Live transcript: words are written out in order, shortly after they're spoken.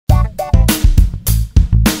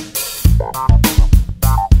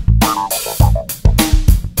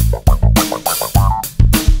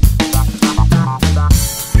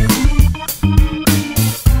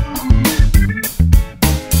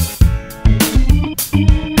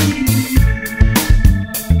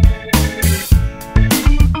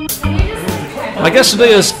guest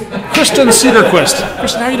today is Kristin Cederquist.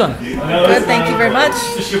 Kristin, how are you doing? Good, thank you very much.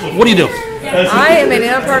 What do you do? I am a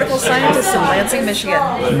nanoparticle scientist in Lansing, Michigan.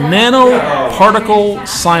 Nanoparticle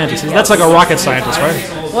scientist. That's like a rocket scientist, right?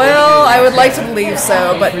 Well, I would like to believe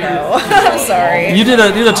so, but no. I'm sorry. You did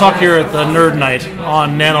a talk here at the Nerd Night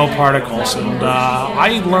on nanoparticles, and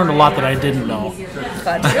I learned a lot that I didn't know.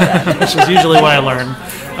 Glad to hear that. Which is usually what I learn.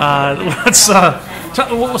 Let's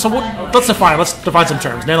define some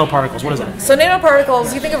terms. Nanoparticles. What is that? So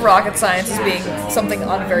nanoparticles, you think of rocket science as being something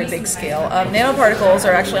on a very big scale. Nanoparticles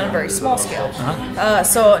are actually on a very small scale.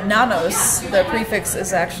 So nanos, the prefix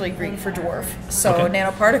is actually Greek for dwarf. So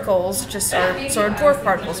nanoparticles just are sort of dwarf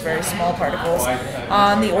particles, very small particles,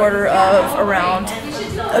 on the order of around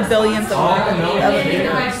a billionth of a meter.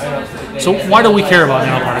 So why do we care about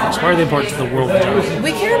nanoparticles? Why are they important to the world in general?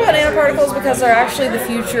 We care about nanoparticles because they're actually the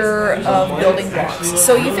future of building blocks.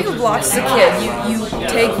 So you think of blocks as a kid, you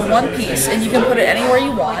take one piece and you can put it anywhere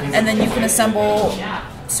you want, and then you can assemble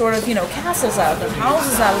sort of, castles out of them,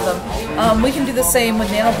 houses out of them. We can do the same with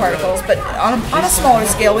nanoparticles, but on a smaller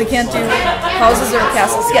scale. We can't do houses or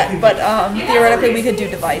castles yet, but theoretically we could do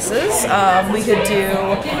devices. We could do...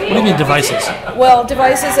 What do you mean devices? Well,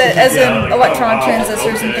 devices as in electron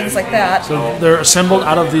transistors and things like that. So they're assembled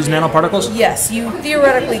out of these nanoparticles? Yes, you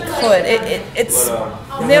theoretically could. It's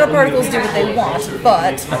nanoparticles do what they want,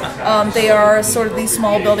 but they are sort of these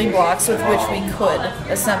small building blocks with which we could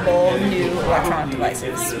assemble new electronic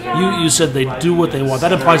devices. You said they do what they want.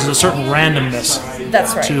 That implies there's a certain randomness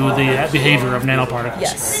That's right. to the behavior of nanoparticles.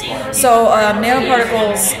 Yes. So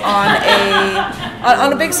nanoparticles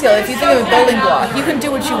on a big scale, if you think of a building block, you can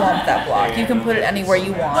do what you want with that block. You can put it anywhere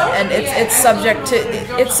you want, and it's subject to,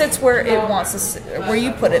 it sits where it wants to sit, where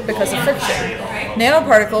you put it because of friction.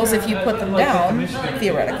 Nanoparticles, if you put them down,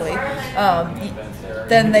 theoretically,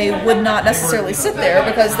 then they would not necessarily sit there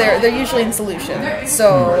because they're usually in solution.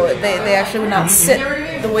 So they actually would not sit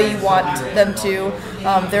the way you want them to.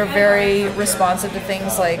 They're very responsive to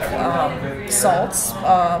things like salts,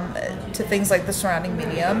 to things like the surrounding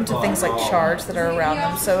medium, to things like charge that are around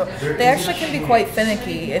them. So they actually can be quite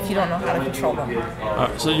finicky if you don't know how to control them.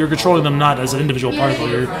 So you're controlling them not as an individual particle,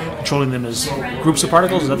 you're controlling them as groups of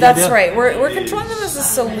particles? Is that the That's idea? right. We're controlling them as a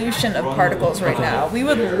solution of particles right now. We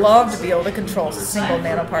would love to be able to control single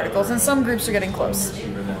nanoparticles, and some groups are getting close.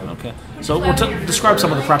 Okay. So describe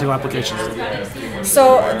some of the practical applications.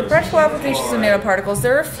 So the practical applications of nanoparticles,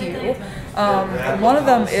 there are a few. One of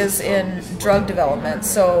them is in drug development.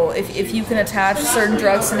 So if you can attach certain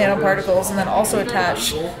drugs to nanoparticles and then also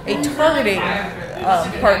attach a targeting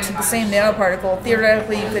part to the same nanoparticle,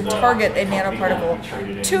 theoretically you could target a nanoparticle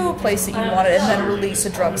to a place that you want it and then release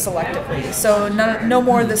a drug selectively. So no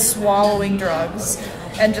more of the swallowing drugs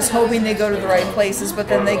and just hoping they go to the right places, but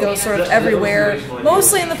then they go sort of everywhere,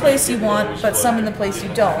 mostly in the place you want, but some in the place you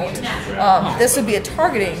don't. This would be a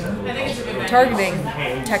targeting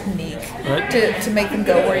technique to make them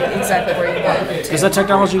go exactly where you want them to. Does that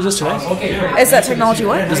technology exist today? Is that technology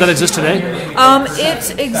what? Does that exist today?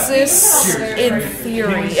 It exists in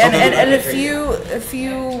theory, and a few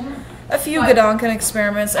Gedanken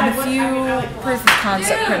experiments and a few proof of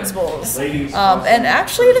concept principles, and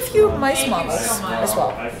actually in a few mice models as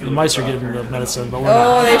well. The mice are getting the medicine, but we're Oh,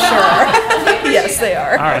 not. they sure are. Yes, they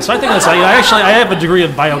are. All right, so I think that's. I have a degree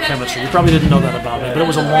in biochemistry. You probably didn't know that about me, but it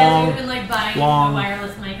was a long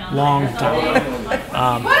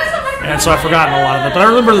time. And so I've forgotten a lot of it. But I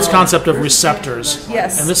remember this concept of receptors.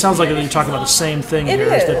 Yes. And this sounds like you're talking about the same thing It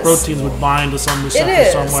here, is that is. proteins would bind to some receptor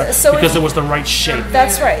is. somewhere So because it was the right shape.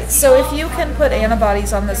 That's right. So if you can put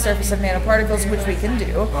antibodies on the surface of nanoparticles, which we can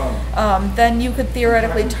do, then you could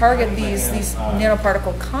theoretically target these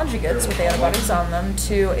nanoparticle conjugates with antibodies on them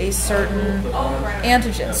to a certain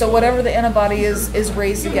antigen. So whatever the antibody is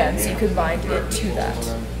raised against, you can bind it to that.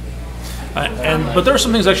 But there are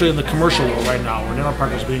some things actually in the commercial world right now where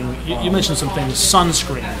nanoparticles being. You mentioned some things,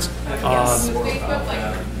 sunscreens,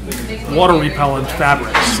 water repellent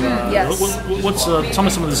fabrics. Yes. Tell me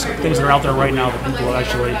some of these things that are out there right now that people are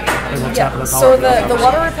actually able to tap into. So the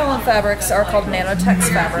water repellent fabrics are called Nanotex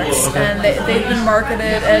fabrics, and they've been marketed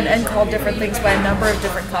and called different things by a number of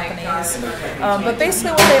different companies. But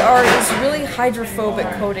basically what they are is really hydrophobic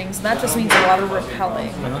coatings, and that just means water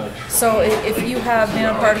repelling. So if you have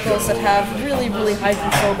nanoparticles that have really, really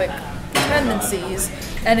hydrophobic tendencies,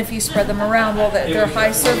 and if you spread them around, well, their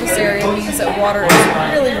high surface area means that water is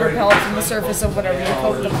really repelled from the surface of whatever you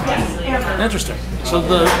coat them on. Interesting. So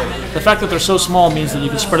the fact that they're so small means that you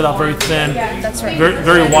can spread it out very thin, That's right. very,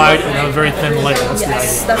 very wide, and have a very thin layer. That's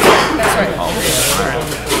Yes, the idea. that's right.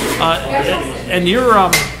 All right. And you're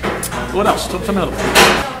what else? Tell me another one.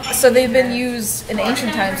 So they've been used in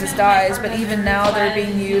ancient times as dyes, but even now they're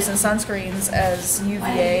being used in sunscreens as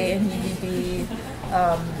UVA and UVB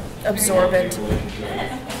absorbent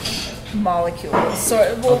molecules.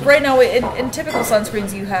 So, well, right now in typical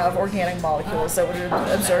sunscreens you have organic molecules that would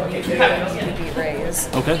absorb UVA and UVB rays.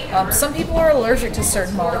 Okay. Some people are allergic to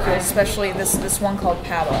certain molecules, especially this one called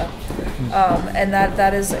PABA, and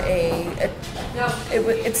that is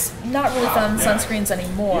it's not really found in sunscreens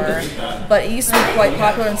anymore, but it used to be quite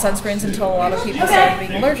popular in sunscreens until a lot of people started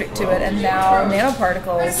being allergic to it, and now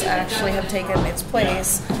nanoparticles actually have taken its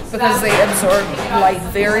place because they absorb light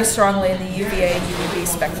very strongly in the UVA and UVB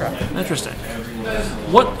spectrum. Interesting.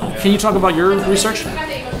 What can you talk about your research?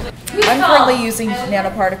 I'm currently using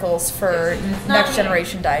nanoparticles for next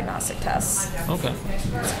generation diagnostic tests. Okay.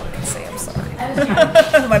 That's all I can say. I'm sorry.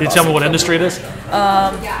 Can you tell me what industry it is?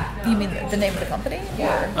 You mean the name of the company?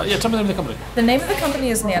 Or? Yeah, tell me the name of the company. The name of the company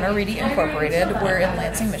is Nanoparticles Incorporated. We're in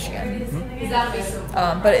Lansing, Michigan.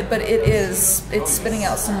 But it's spinning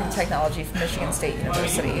out some technology from Michigan State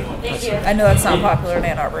University. I know that's not popular in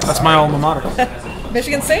Ann Arbor. That's my alma mater.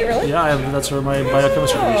 Michigan State, really? Yeah, that's where my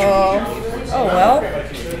biochemistry major. Oh well,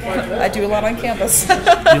 I do a lot on campus. Do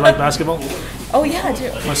you like basketball? Oh yeah, I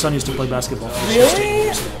do. My son used to play basketball.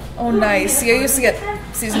 Really? Oh nice. See, I used to get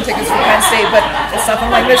season tickets for Penn State, but it's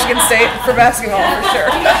nothing like Michigan State for basketball for sure.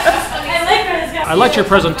 I liked your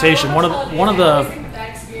presentation. One of the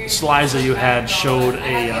slides that you had showed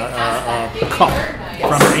a cup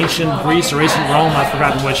from ancient Greece or ancient Rome. I've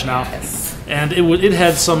forgotten which now. And it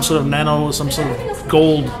had some sort of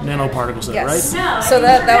gold nanoparticles in it, yes. right? So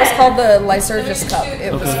that was called the Lycurgus cup.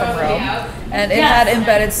 It was from Rome, and it had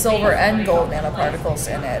embedded silver and gold nanoparticles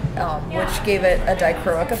in it, which gave it a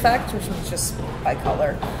dichroic effect, which means just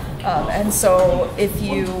bicolor. And so if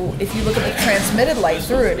you look at the transmitted light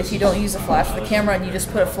through it, if you don't use a flash of the camera and you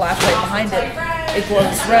just put a flashlight behind it, it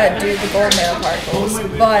glows red due to the gold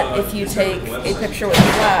nanoparticles. But if you take a picture with a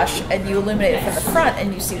flash and you illuminate it from the front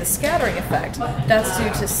and you see the scattering effect, that's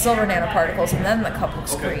due to silver nanoparticles, and then the cup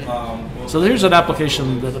looks green. So here's an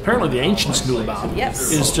application that apparently the ancients knew about.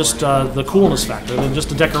 Yes. Is just the coolness factor and just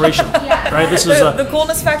the decoration, right? This is the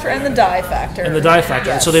coolness factor and the dye factor. And the dye factor.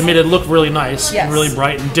 Yes. So they made it look really nice yes. and really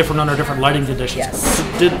bright and different under different lighting conditions. Yes.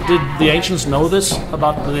 Did the ancients know this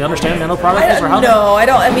about? Do they understand nanoparticles or how? No, I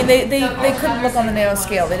don't. I mean, they couldn't look on the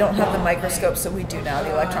nanoscale. They don't have the microscopes that we do now,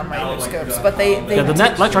 the electron microscopes. But they the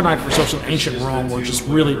electron microscopes in ancient Rome were just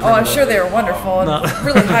really primitive. Oh, I'm sure they were wonderful and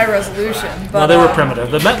really high resolution. But, no, they were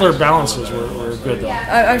primitive. The Mettler balances were good though.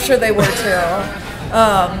 I'm sure they were too.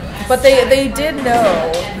 But they did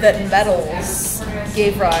know that metals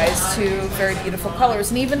gave rise to very beautiful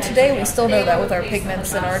colors, and even today we still know that with our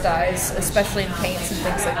pigments and our dyes, especially in paints and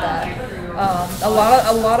things like that. A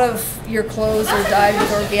lot of your clothes are dyed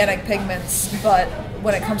with organic pigments, but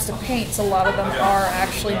when it comes to paints, a lot of them are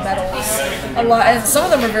actually metals. And some of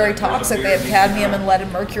them are very toxic. They have cadmium and lead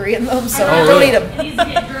and mercury in them, so don't eat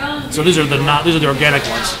them. So these are the organic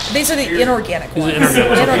ones. These are the inorganic ones.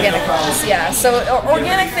 Inorganic ones, yeah. So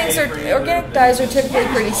organic dyes are typically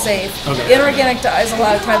pretty safe. Okay. Inorganic dyes a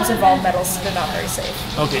lot of times involve metals, so they're not very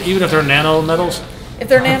safe. Okay, even if they're nanometals? If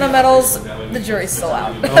they're nanometals, the jury's still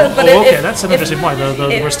out. Okay, that's an interesting point.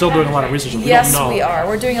 We're still doing a lot of research. Yes, we are.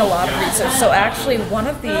 We're doing a lot of research. So actually, one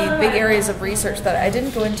of the big areas of research that I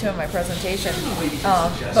didn't go into in my presentation,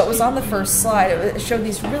 but was on the first slide, it showed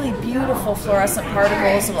these really beautiful fluorescent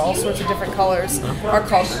particles of all sorts of different colors are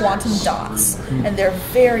called quantum dots. And they're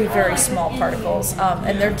very, very small particles.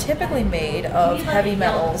 And they're typically made of heavy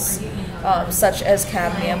metals, such as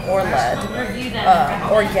cadmium or lead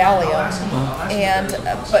or gallium,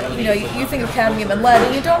 but you think of cadmium and lead,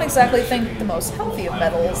 and you don't exactly think the most healthy of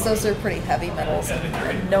metals. Those are pretty heavy metals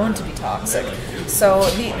and known to be toxic. So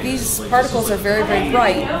these particles are very, very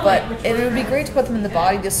bright, but it would be great to put them in the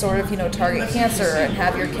body to sort of target cancer and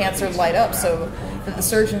have your cancer light up so that the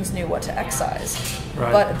surgeons knew what to excise.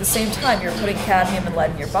 Right. But at the same time, you're putting cadmium and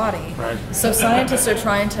lead in your body. Right. So scientists are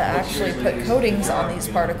trying to actually put coatings on these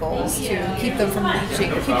particles to keep them from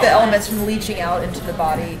leaching, keep the elements from leaching out into the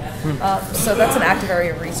body. So that's an active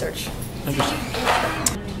area of research. Interesting.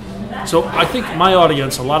 So I think my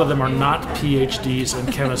audience, a lot of them are not PhDs in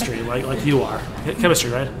chemistry, like you are.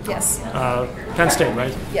 Chemistry, right? Yes. Penn State,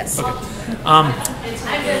 right? Yes. Okay.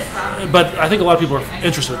 But I think a lot of people are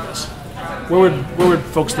interested in this. Where would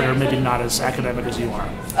folks that are maybe not as academic as you are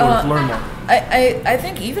learn more? I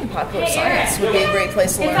think even popular science would be a great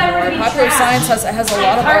place to learn more. Popular science has a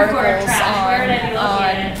lot of articles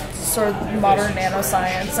on sort of modern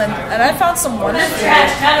nanoscience, and I found some wonderfully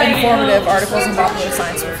informative articles in popular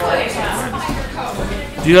science before.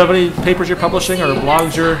 Do you have any papers you're publishing or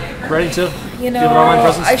blogs you're writing too? You know, Do you have an online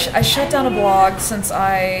presence? I shut down a blog since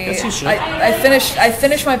Yes, you should. I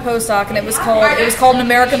finished my postdoc, and it was called an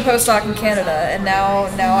American postdoc in Canada, and now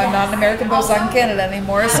I'm not an American postdoc in Canada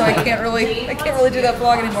anymore, so I can't really do that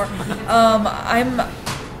blog anymore.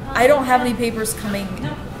 I don't have any papers coming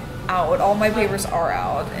out. All my papers are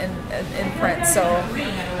out in print, so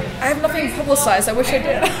I have nothing publicized. I wish I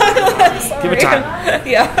did. Give it time.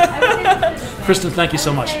 Yeah. Kristin, thank you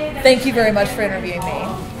so much. Thank you very much for interviewing me.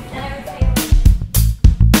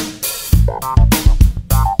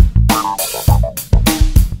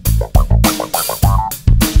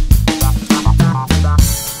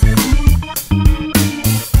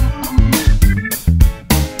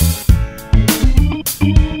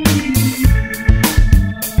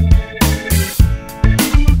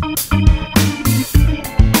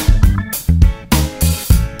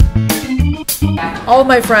 All of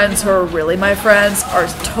my friends who are really my friends are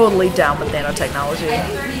totally down with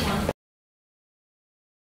nanotechnology.